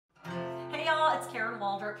y'all. It's Karen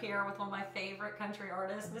Waldrup here with one of my favorite country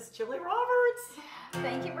artists, Miss Julie Roberts.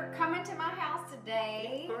 Thank you for coming to my house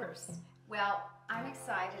today. Of course. Well, I'm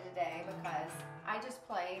excited today because I just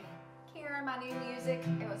played Karen, my new music.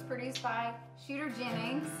 It was produced by Shooter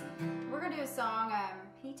Jennings. We're gonna do a song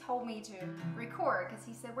he told me to record because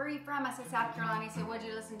he said, "Where are you from?" I said, "South Carolina." He said, "What'd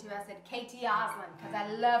you listen to?" I said, KT Oslin, because I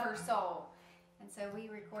love her soul. And so we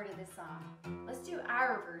recorded this song. Let's do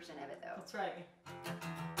our version of it though. That's right.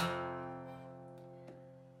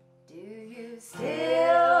 Do you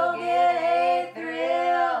still get a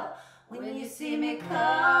thrill when you see me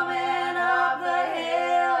coming up the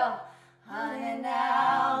hill? Honey,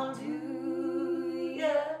 now do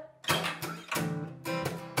you?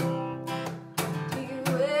 Do you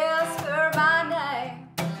whisper my name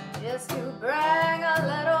just to bring a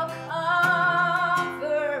little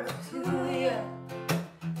comfort to you?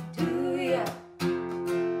 Do you? Do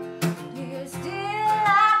you still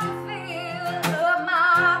like to feel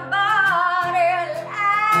my body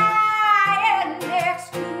lying next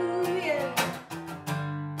to you?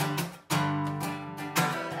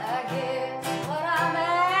 I guess what I'm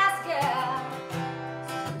asking,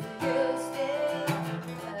 do you still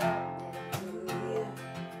love me? Do you?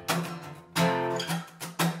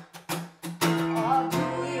 Or do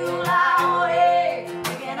you lie awake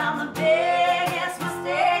thinking I'm the biggest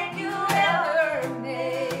mistake you ever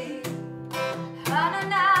made? Honey,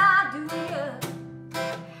 now do you?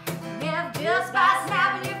 And if just by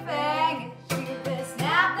snapping your fingers you could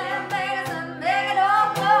snap them fingers and make it all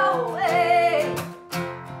go away,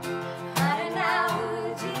 honey, now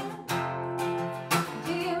would you?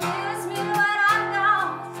 Do you miss me when I'm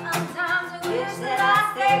gone? Sometimes I wish that I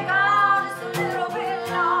stayed gone just a little bit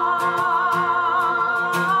longer.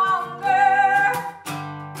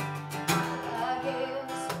 I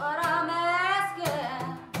guess what I'm asking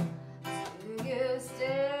is, do you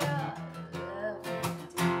still love me?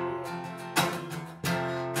 Do you?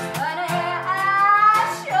 Honey, I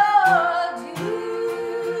sure do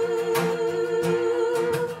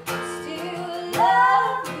still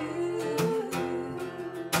love you.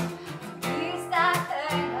 At least I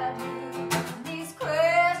think I do. These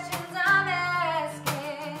questions I'm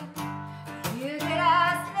asking, you did I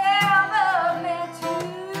still meant to?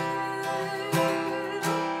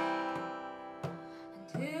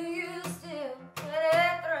 And do you still get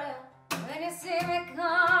a thrill when you see me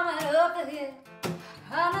coming up the hill?